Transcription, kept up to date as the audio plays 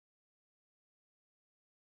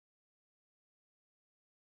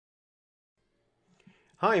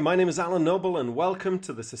Hi, my name is Alan Noble and welcome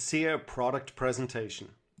to this Asea product presentation.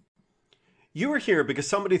 You are here because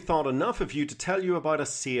somebody thought enough of you to tell you about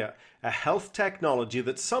Asea, a health technology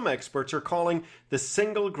that some experts are calling the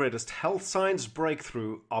single greatest health science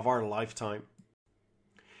breakthrough of our lifetime.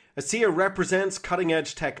 Asea represents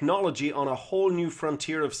cutting-edge technology on a whole new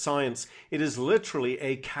frontier of science. It is literally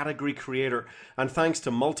a category creator, and thanks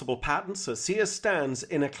to multiple patents, Asea stands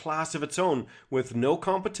in a class of its own with no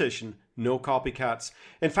competition, no copycats.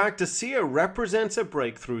 In fact, Asea represents a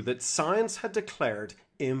breakthrough that science had declared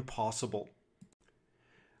impossible.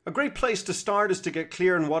 A great place to start is to get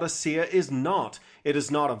clear on what Asea is not. It is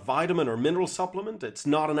not a vitamin or mineral supplement. It's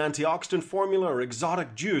not an antioxidant formula or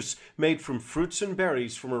exotic juice made from fruits and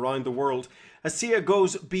berries from around the world. Asea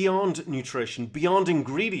goes beyond nutrition, beyond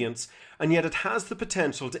ingredients, and yet it has the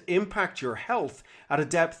potential to impact your health at a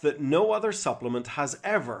depth that no other supplement has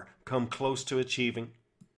ever come close to achieving.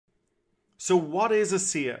 So what is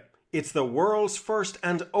Asea? It's the world's first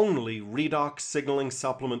and only redox signaling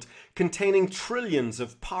supplement containing trillions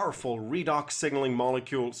of powerful redox signaling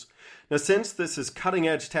molecules. Now, since this is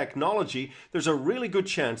cutting-edge technology, there's a really good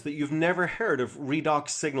chance that you've never heard of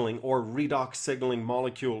redox signaling or redox signaling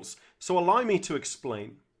molecules. So allow me to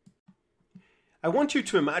explain. I want you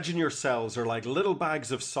to imagine your cells are like little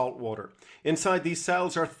bags of salt water. Inside these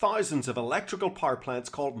cells are thousands of electrical power plants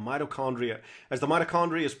called mitochondria. As the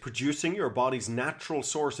mitochondria is producing your body's natural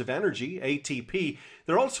source of energy, ATP,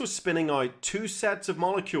 they're also spinning out two sets of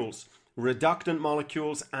molecules, reductant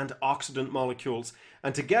molecules and oxidant molecules,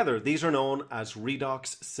 and together these are known as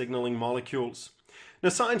redox signaling molecules. Now,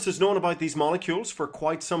 science has known about these molecules for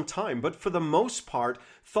quite some time, but for the most part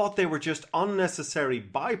thought they were just unnecessary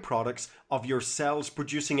byproducts of your cells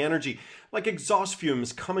producing energy, like exhaust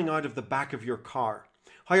fumes coming out of the back of your car.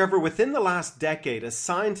 However, within the last decade, as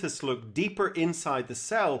scientists look deeper inside the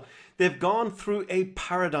cell, they've gone through a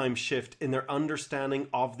paradigm shift in their understanding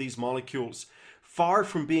of these molecules. Far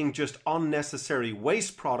from being just unnecessary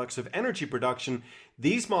waste products of energy production,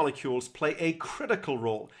 these molecules play a critical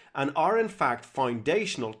role and are in fact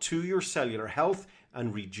foundational to your cellular health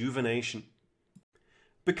and rejuvenation.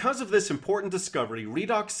 Because of this important discovery,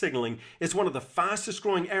 redox signaling is one of the fastest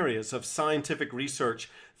growing areas of scientific research.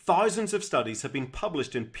 Thousands of studies have been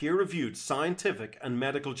published in peer-reviewed scientific and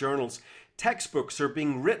medical journals. Textbooks are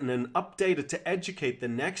being written and updated to educate the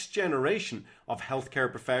next generation of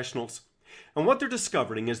healthcare professionals. And what they're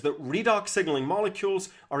discovering is that redox signaling molecules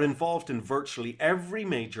are involved in virtually every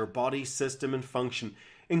major body system and function,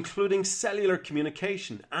 including cellular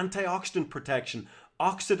communication, antioxidant protection,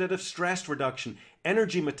 oxidative stress reduction,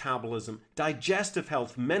 energy metabolism, digestive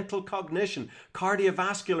health, mental cognition,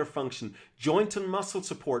 cardiovascular function, joint and muscle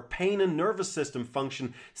support, pain and nervous system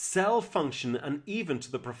function, cell function, and even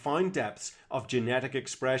to the profound depths of genetic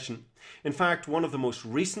expression. In fact, one of the most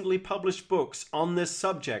recently published books on this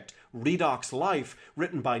subject, Redox Life,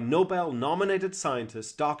 written by Nobel-nominated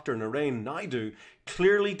scientist Dr. Narain Naidu,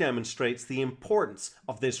 clearly demonstrates the importance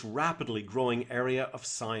of this rapidly growing area of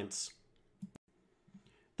science.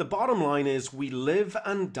 The bottom line is we live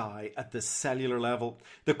and die at the cellular level.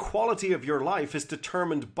 The quality of your life is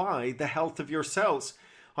determined by the health of your cells.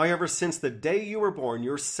 However, since the day you were born,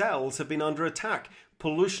 your cells have been under attack.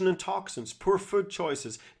 Pollution and toxins, poor food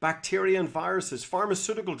choices, bacteria and viruses,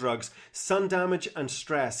 pharmaceutical drugs, sun damage and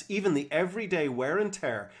stress, even the everyday wear and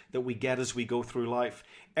tear that we get as we go through life.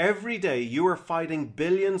 Every day you are fighting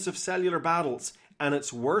billions of cellular battles, and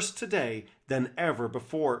it's worse today than ever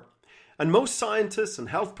before. And most scientists and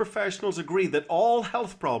health professionals agree that all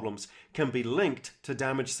health problems can be linked to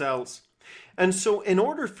damaged cells. And so in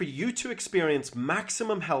order for you to experience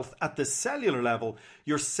maximum health at the cellular level,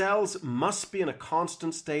 your cells must be in a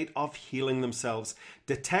constant state of healing themselves,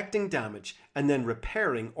 detecting damage, and then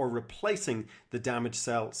repairing or replacing the damaged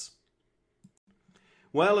cells.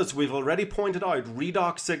 Well, as we've already pointed out,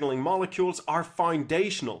 redox signaling molecules are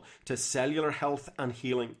foundational to cellular health and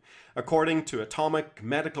healing. According to atomic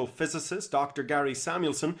medical physicist Dr. Gary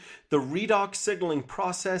Samuelson, the redox signaling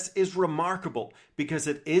process is remarkable because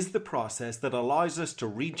it is the process that allows us to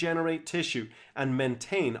regenerate tissue and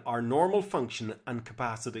maintain our normal function and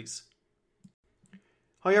capacities.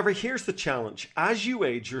 However, here's the challenge. As you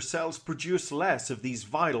age, your cells produce less of these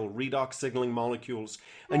vital redox signaling molecules,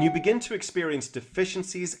 and you begin to experience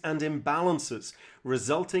deficiencies and imbalances,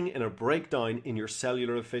 resulting in a breakdown in your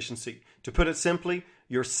cellular efficiency. To put it simply,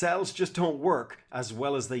 your cells just don't work as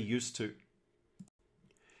well as they used to.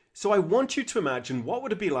 So I want you to imagine what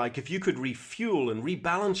would it be like if you could refuel and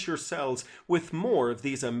rebalance your cells with more of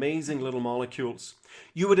these amazing little molecules.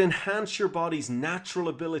 You would enhance your body's natural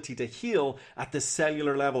ability to heal at the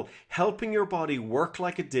cellular level, helping your body work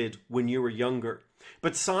like it did when you were younger.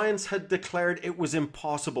 But science had declared it was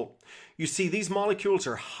impossible. You see, these molecules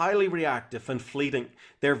are highly reactive and fleeting.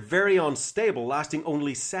 They're very unstable, lasting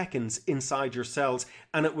only seconds inside your cells,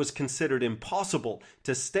 and it was considered impossible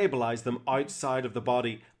to stabilize them outside of the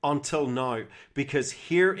body until now, because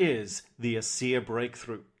here is the Asea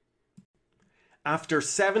breakthrough. After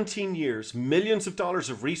 17 years, millions of dollars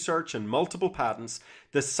of research and multiple patents,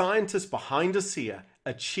 the scientists behind Asea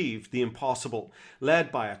achieved the impossible.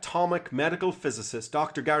 Led by atomic medical physicist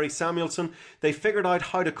Dr. Gary Samuelson, they figured out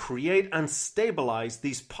how to create and stabilize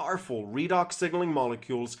these powerful redox signaling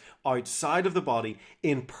molecules outside of the body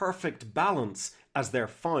in perfect balance as they're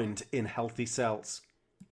found in healthy cells.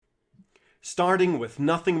 Starting with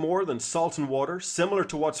nothing more than salt and water, similar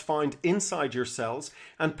to what's found inside your cells,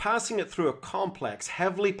 and passing it through a complex,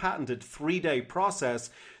 heavily patented 3-day process,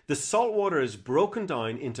 the salt water is broken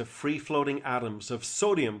down into free-floating atoms of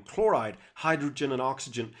sodium, chloride, hydrogen, and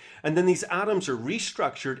oxygen. And then these atoms are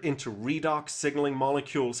restructured into redox signaling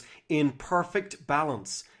molecules in perfect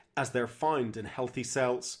balance as they're found in healthy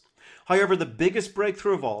cells. However, the biggest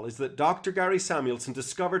breakthrough of all is that Dr. Gary Samuelson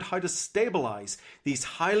discovered how to stabilize these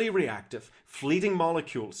highly reactive, fleeting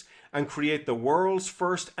molecules and create the world's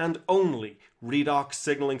first and only redox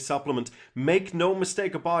signaling supplement. Make no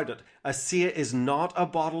mistake about it, Asea is not a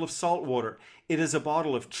bottle of salt water. It is a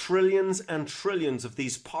bottle of trillions and trillions of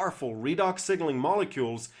these powerful redox signaling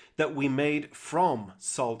molecules that we made from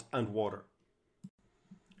salt and water.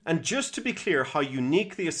 And just to be clear how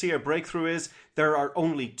unique the Asea breakthrough is, there are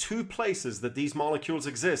only 2 places that these molecules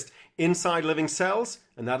exist: inside living cells,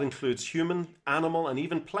 and that includes human, animal, and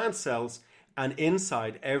even plant cells, and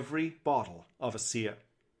inside every bottle of Asea.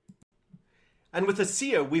 And with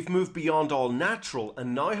Asea, we've moved beyond all natural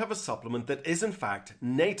and now have a supplement that is in fact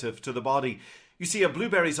native to the body. You see, a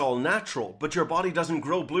blueberry's all natural, but your body doesn't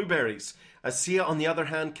grow blueberries. Asea, on the other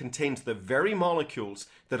hand, contains the very molecules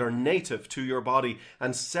that are native to your body,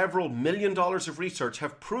 and several $1 million of research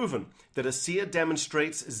have proven that Asea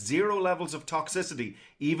demonstrates 0 levels of toxicity,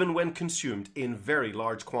 even when consumed in very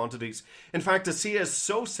large quantities. In fact, Asea is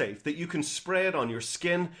so safe that you can spray it on your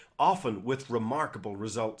skin, often with remarkable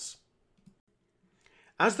results.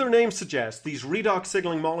 As their name suggests, these redox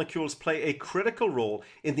signaling molecules play a critical role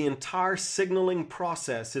in the entire signaling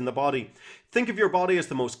process in the body. Think of your body as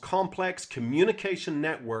the most complex communication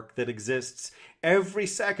network that exists. Every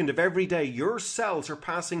second of every day, your cells are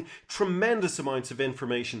passing tremendous amounts of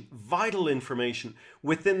information, vital information,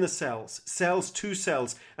 within the cells, cells to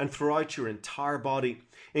cells, and throughout your entire body,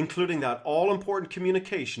 including that all-important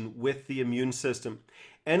communication with the immune system.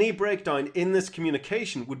 Any breakdown in this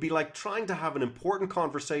communication would be like trying to have an important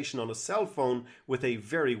conversation on a cell phone with a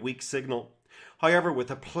very weak signal. However,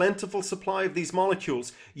 with a plentiful supply of these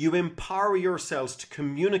molecules, you empower your cells to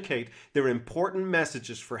communicate their important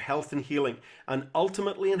messages for health and healing, and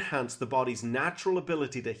ultimately enhance the body's natural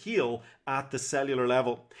ability to heal at the cellular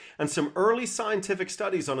level. And some early scientific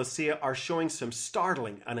studies on Asea are showing some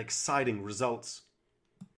startling and exciting results.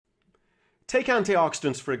 Take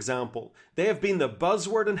antioxidants, for example. They have been the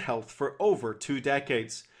buzzword in health for over 2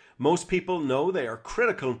 decades. Most people know they are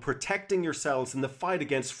critical in protecting your cells in the fight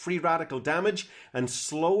against free radical damage and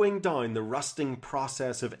slowing down the rusting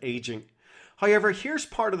process of aging. However, here's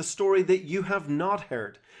part of the story that you have not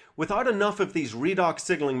heard. Without enough of these redox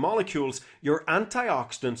signaling molecules, your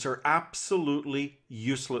antioxidants are absolutely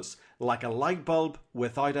useless, like a light bulb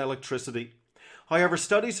without electricity. However,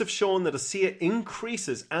 studies have shown that Asea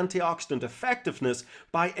increases antioxidant effectiveness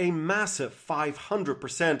by a massive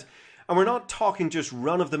 500%. And we're not talking just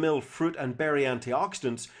run-of-the-mill fruit and berry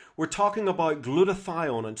antioxidants. We're talking about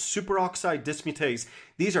glutathione and superoxide dismutase.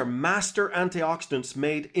 These are master antioxidants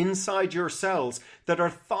made inside your cells that are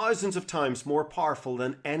thousands of times more powerful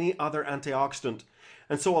than any other antioxidant.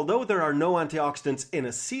 And so although there are no antioxidants in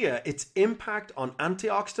Asea, its impact on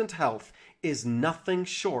antioxidant health is nothing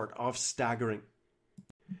short of staggering.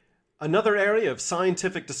 Another area of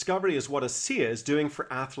scientific discovery is what Asea is doing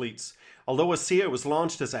for athletes. Although Asea was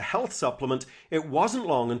launched as a health supplement, it wasn't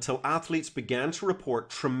long until athletes began to report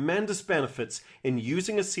tremendous benefits in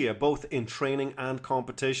using Asea both in training and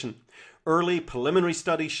competition. Early preliminary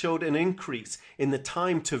studies showed an increase in the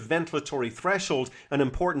time to ventilatory threshold, an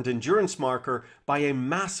important endurance marker, by a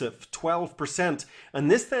massive 12%,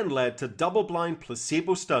 and this then led to double-blind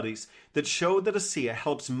placebo studies that showed that Asea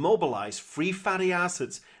helps mobilize free fatty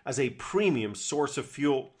acids as a premium source of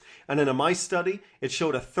fuel. And in a mice study, it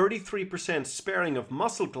showed a 33% sparing of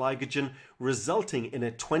muscle glycogen, resulting in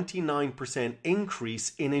a 29%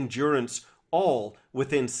 increase in endurance, all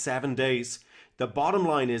within 7 days. The bottom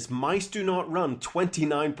line is mice do not run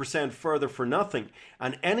 29% further for nothing,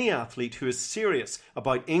 and any athlete who is serious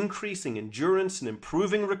about increasing endurance and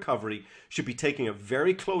improving recovery should be taking a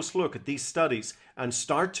very close look at these studies and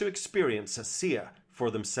start to experience Asea for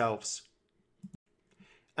themselves.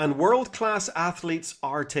 And world-class athletes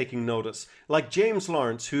are taking notice, like James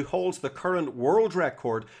Lawrence, who holds the current world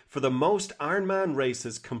record for the most Ironman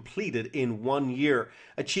races completed in 1 year,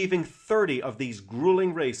 achieving 30 of these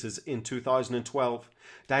grueling races in 2012.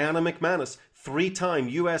 Diana McManus, 3-time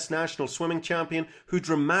US national swimming champion, who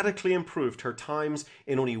dramatically improved her times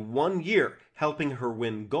in only 1 year, helping her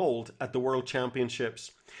win gold at the World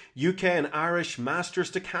Championships. UK and Irish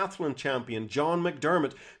Masters Decathlon champion John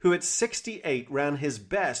McDermott, who at 68 ran his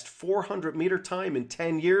best 400-meter time in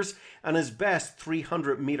 10 years and his best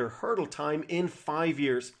 300-meter hurdle time in 5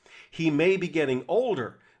 years. He may be getting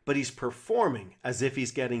older, but he's performing as if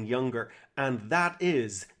he's getting younger, and that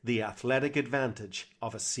is the athletic advantage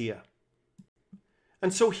of Asea.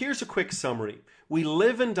 And so here's a quick summary. We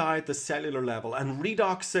live and die at the cellular level, and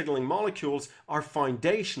redox signaling molecules are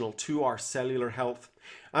foundational to our cellular health.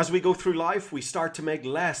 As we go through life, we start to make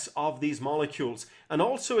less of these molecules and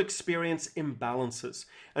also experience imbalances.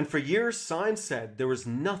 And for years, science said there was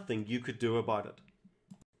nothing you could do about it.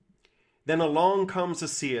 Then along comes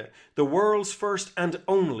Asea, the world's first and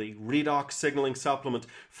only redox signaling supplement.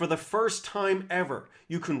 For the first time ever,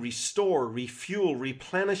 you can restore, refuel,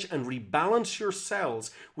 replenish and rebalance your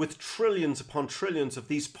cells with trillions upon trillions of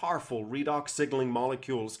these powerful redox signaling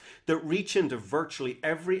molecules that reach into virtually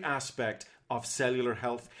every aspect of cellular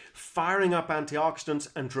health, firing up antioxidants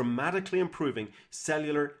and dramatically improving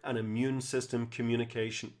cellular and immune system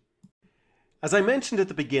communication. As I mentioned at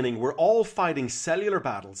the beginning, we're all fighting cellular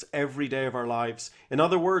battles every day of our lives. In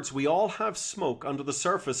other words, we all have smoke under the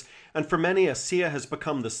surface, and for many, Asea has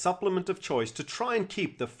become the supplement of choice to try and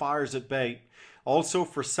keep the fires at bay. Also,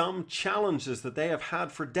 for some, challenges that they have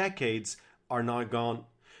had for decades are now gone.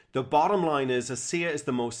 The bottom line is Asea is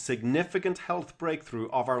the most significant health breakthrough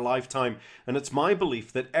of our lifetime, and it's my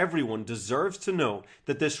belief that everyone deserves to know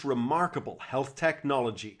that this remarkable health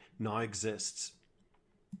technology now exists.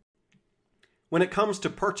 When it comes to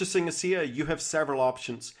purchasing Asea, you have several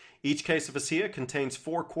options. Each case of Asea contains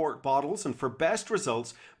 4-quart bottles, and for best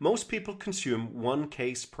results, most people consume 1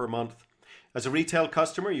 case per month. As a retail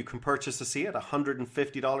customer, you can purchase Asea at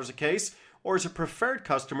 $150 a case, or as a preferred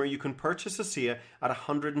customer, you can purchase Asea at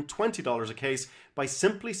 $120 a case by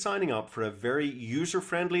simply signing up for a very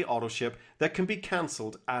user-friendly auto ship that can be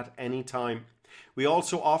cancelled at any time. We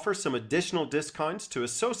also offer some additional discounts to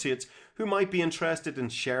associates who might be interested in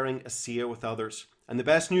sharing Asea with others. And the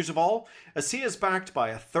best news of all, Asea is backed by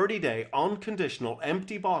a 30-day unconditional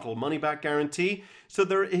empty bottle money-back guarantee, so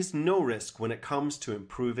there is no risk when it comes to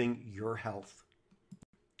improving your health.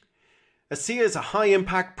 Asea is a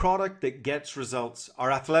high-impact product that gets results.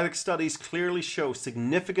 Our athletic studies clearly show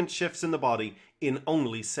significant shifts in the body in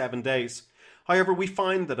only 7 days. However, we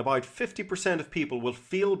find that about 50% of people will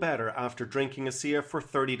feel better after drinking Asea for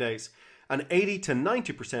 30 days, and 80 to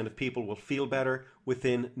 90% of people will feel better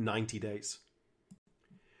within 90 days.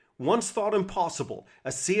 Once thought impossible,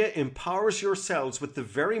 Asea empowers your cells with the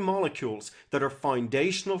very molecules that are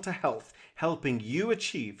foundational to health, helping you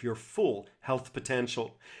achieve your full health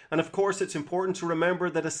potential. And of course, it's important to remember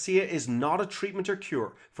that Asea is not a treatment or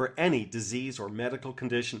cure for any disease or medical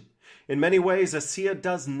condition. In many ways, Asea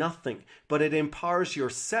does nothing, but it empowers your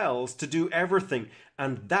cells to do everything,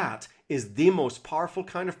 and that is the most powerful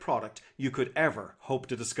kind of product you could ever hope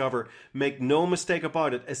to discover. Make no mistake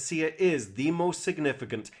about it, Asea is the most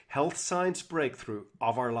significant health science breakthrough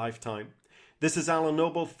of our lifetime. This is Alan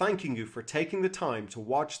Noble thanking you for taking the time to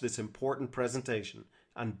watch this important presentation,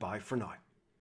 and bye for now.